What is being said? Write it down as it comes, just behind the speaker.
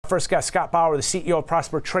first guest, Scott Bauer, the CEO of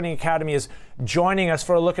Prosper Trading Academy, is joining us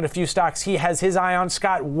for a look at a few stocks he has his eye on.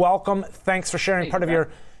 Scott, welcome. Thanks for sharing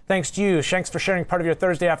Thanks to you. Thanks for sharing part of your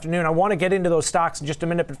Thursday afternoon. I want to get into those stocks in just a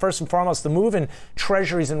minute, but first and foremost, the move in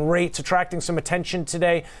treasuries and rates attracting some attention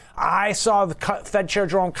today. I saw the Fed Chair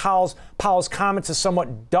Jerome Powell's comments as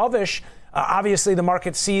somewhat dovish. Obviously, the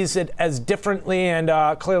market sees it as differently,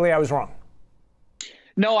 and clearly I was wrong.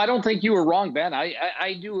 No, I don't think you were wrong, Ben.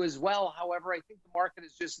 I do as well. However, I think the market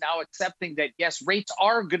is just now accepting that, yes, rates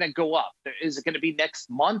are going to go up. Is it going to be next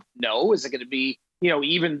month? No. Is it going to be,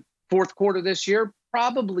 even fourth quarter this year?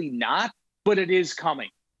 Probably not, but it is coming.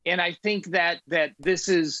 And I think that this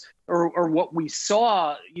is, or what we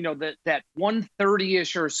saw, that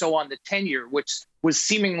 130-ish or so on the 10-year, which was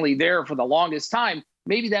seemingly there for the longest time,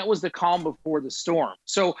 maybe that was the calm before the storm.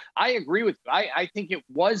 So I agree with you. I think it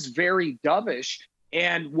was very dovish.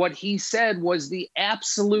 And what he said was the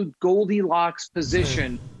absolute Goldilocks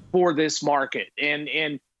position for this market.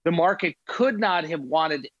 And the market could not have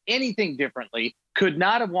wanted anything differently, could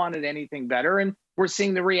not have wanted anything better. And we're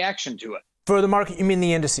seeing the reaction to it. For the market, you mean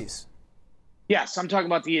the indices? Yes, I'm talking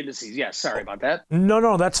about the indices. Yes, sorry about that.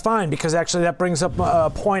 No, that's fine, because actually that brings up a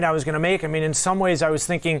point I was going to make. I mean, in some ways I was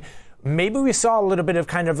thinking maybe we saw a little bit of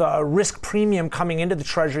kind of a risk premium coming into the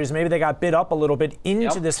treasuries. Maybe they got bid up a little bit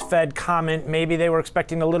into this Fed comment. Maybe they were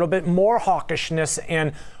expecting a little bit more hawkishness,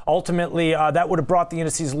 and ultimately that would have brought the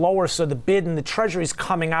indices lower. So the bid in the treasuries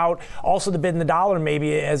coming out, also the bid in the dollar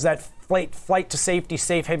maybe as that flight to safety,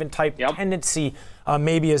 safe haven type tendency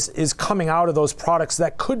maybe is coming out of those products.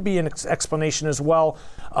 That could be an explanation as well,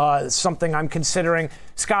 something I'm considering.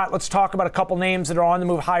 Scott, let's talk about a couple names that are on the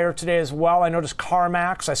move higher today as well. I noticed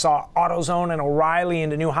CarMax. I saw AutoZone and O'Reilly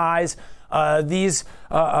into new highs. These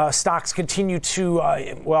stocks continue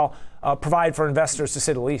to, provide for investors, to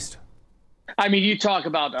say the least. I mean, you talk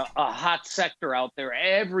about a hot sector out there.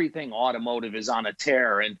 Everything automotive is on a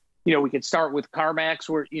tear. And we could start with CarMax,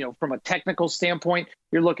 where, from a technical standpoint,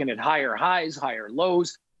 you're looking at higher highs, higher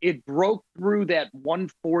lows. It broke through that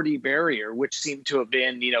 140 barrier, which seemed to have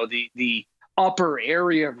been, the upper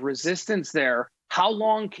area of resistance there. How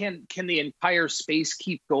long can the entire space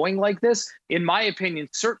keep going like this? In my opinion,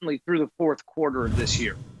 certainly through the fourth quarter of this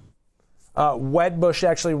year. Wedbush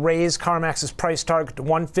actually raised CarMax's price target to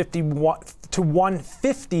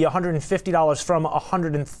 $150 from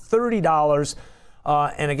 $130.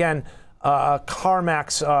 And again,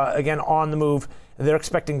 CarMax, again, on the move. They're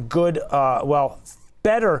expecting good,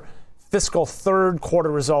 better fiscal third quarter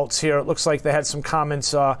results here. It looks like they had some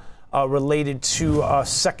comments related to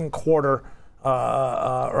second quarter,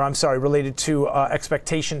 related to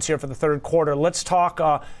expectations here for the third quarter. Let's talk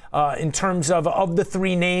in terms of the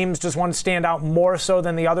three names. Does one stand out more so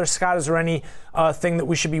than the other? Scott, is there any thing that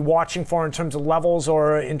we should be watching for in terms of levels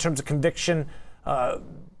or in terms of conviction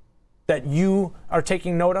that you are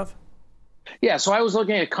taking note of? Yeah, so I was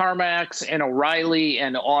looking at CarMax and O'Reilly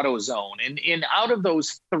and AutoZone. And out of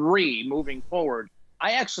those three moving forward,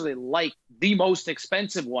 I actually like the most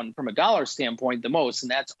expensive one from a dollar standpoint the most, and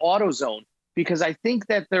that's AutoZone, because I think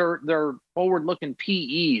that their forward-looking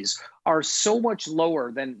PEs are so much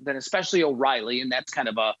lower than especially O'Reilly, and that's kind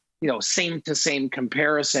of a same-to-same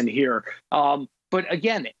comparison here. But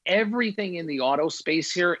again, everything in the auto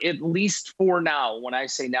space here, at least for now, when I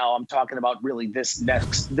say now, I'm talking about really this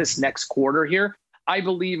next quarter here, I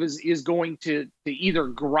believe is going to either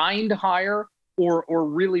grind higher or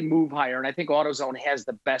really move higher. And I think AutoZone has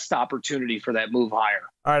the best opportunity for that move higher.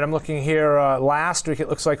 All right, I'm looking here. Last week, it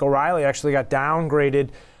looks like O'Reilly actually got downgraded.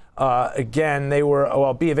 Again, they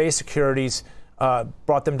were, B of A Securities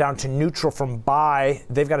brought them down to neutral from buy.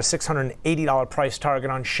 They've got a $680 price target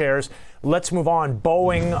on shares. Let's move on.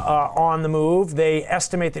 Boeing on the move. They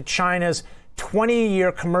estimate that China's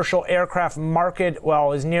 20-year commercial aircraft market,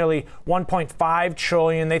 is nearly $1.5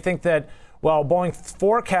 trillion. They think that, Boeing's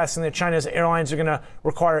forecasting that China's airlines are going to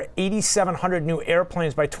require 8,700 new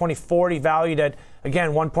airplanes by 2040, valued at,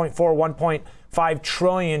 again, 1.5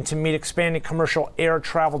 trillion to meet expanding commercial air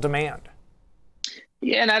travel demand.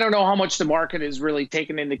 Yeah, and I don't know how much the market is really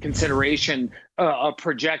taking into consideration a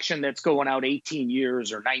projection that's going out 18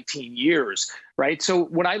 years or 19 years, right? So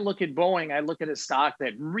when I look at Boeing, I look at a stock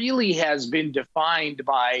that really has been defined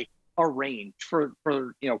by a range for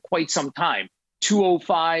quite some time,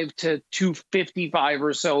 205 to 255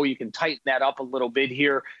 or so. You can tighten that up a little bit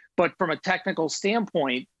here. But from a technical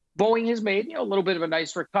standpoint, Boeing has made a little bit of a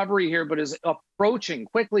nice recovery here, but is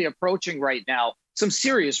quickly approaching right now some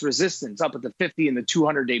serious resistance up at the 50 and the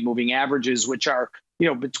 200-day moving averages, which are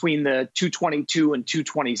between the 222 and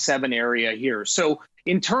 227 area here. So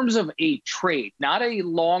in terms of a trade, not a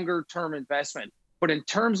longer term investment, but in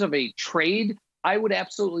terms of a trade, I would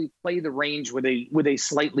absolutely play the range with a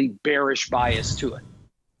slightly bearish bias to it.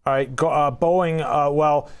 All right, Boeing,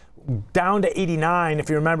 well, down to 89. If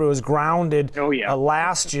you remember, it was grounded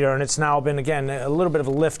last year, and it's now been, again, a little bit of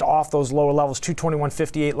a lift off those lower levels.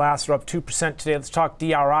 221.58 last, we're up 2% today. Let's talk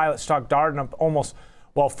DRI. Let's talk Darden, up almost,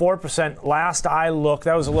 4%. Last I looked,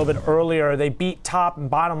 that was a little bit earlier. They beat top and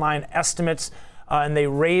bottom line estimates, and they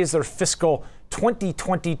raised their fiscal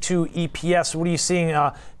 2022 EPS. What are you seeing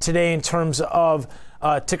today in terms of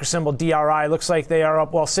ticker symbol DRI? Looks like they are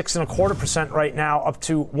up, 6.25% right now, up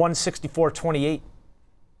to 164.28.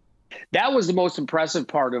 That was the most impressive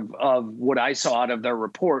part of what I saw out of their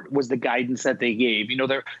report was the guidance that they gave. You know,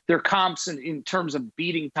 their comps in terms of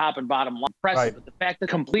beating top and bottom line impressive, but the fact that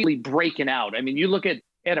completely breaking out. I mean, you look at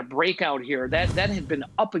a breakout here that had been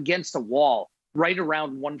up against a wall right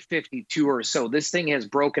around 152 or so. This thing has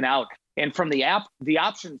broken out. And from the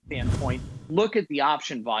option standpoint, look at the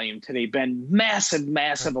option volume today, Ben.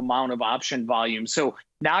 Massive amount of option volume. So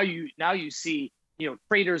now you see,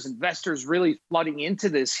 traders, investors really flooding into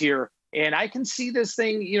this here. And I can see this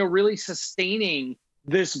thing, really sustaining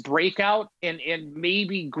this breakout and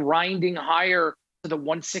maybe grinding higher to the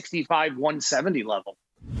 165, 170 level.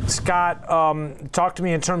 Scott, talk to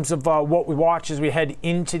me in terms of what we watch as we head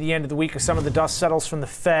into the end of the week as some of the dust settles from the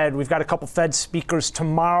Fed. We've got a couple Fed speakers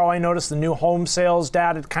tomorrow. I noticed the new home sales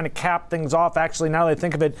data to kind of cap things off. Actually, now that I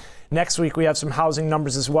think of it, next week we have some housing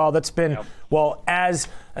numbers as well. That's been,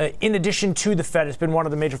 in addition to the Fed, it's been one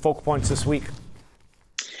of the major focal points this week.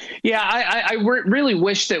 Yeah, I really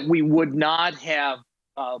wish that we would not have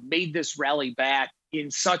made this rally back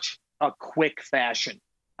in such a quick fashion.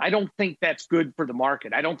 I don't think that's good for the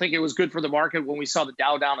market. I don't think it was good for the market when we saw the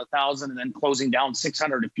Dow down 1,000 and then closing down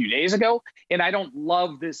 600 a few days ago. And I don't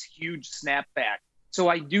love this huge snapback. So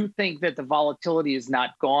I do think that the volatility is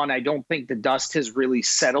not gone. I don't think the dust has really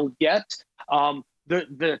settled yet.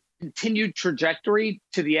 The continued trajectory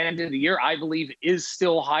to the end of the year, I believe, is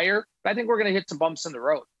still higher. But I think we're going to hit some bumps in the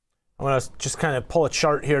road. I'm going to just kind of pull a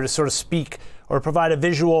chart here to sort of speak or provide a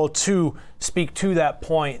visual to speak to that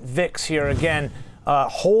point. VIX here again.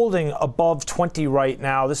 Holding above 20 right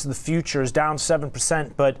now. This is the futures, down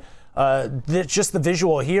 7%, but just the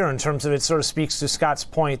visual here in terms of it sort of speaks to Scott's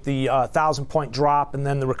point, the 1,000-point drop and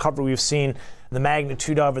then the recovery we've seen, the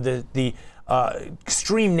magnitude of it, the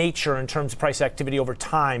extreme nature in terms of price activity over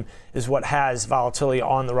time is what has volatility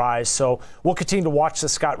on the rise. So we'll continue to watch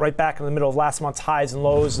this, Scott, right back in the middle of last month's highs and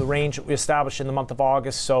lows, the range that we established in the month of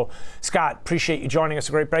August. So, Scott, appreciate you joining us.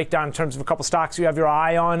 A great breakdown in terms of a couple stocks you have your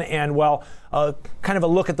eye on and, kind of a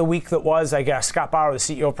look at the week that was, I guess. Scott Bauer, the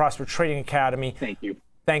CEO of Prosper Trading Academy. Thank you.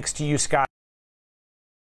 Thanks to you, Scott.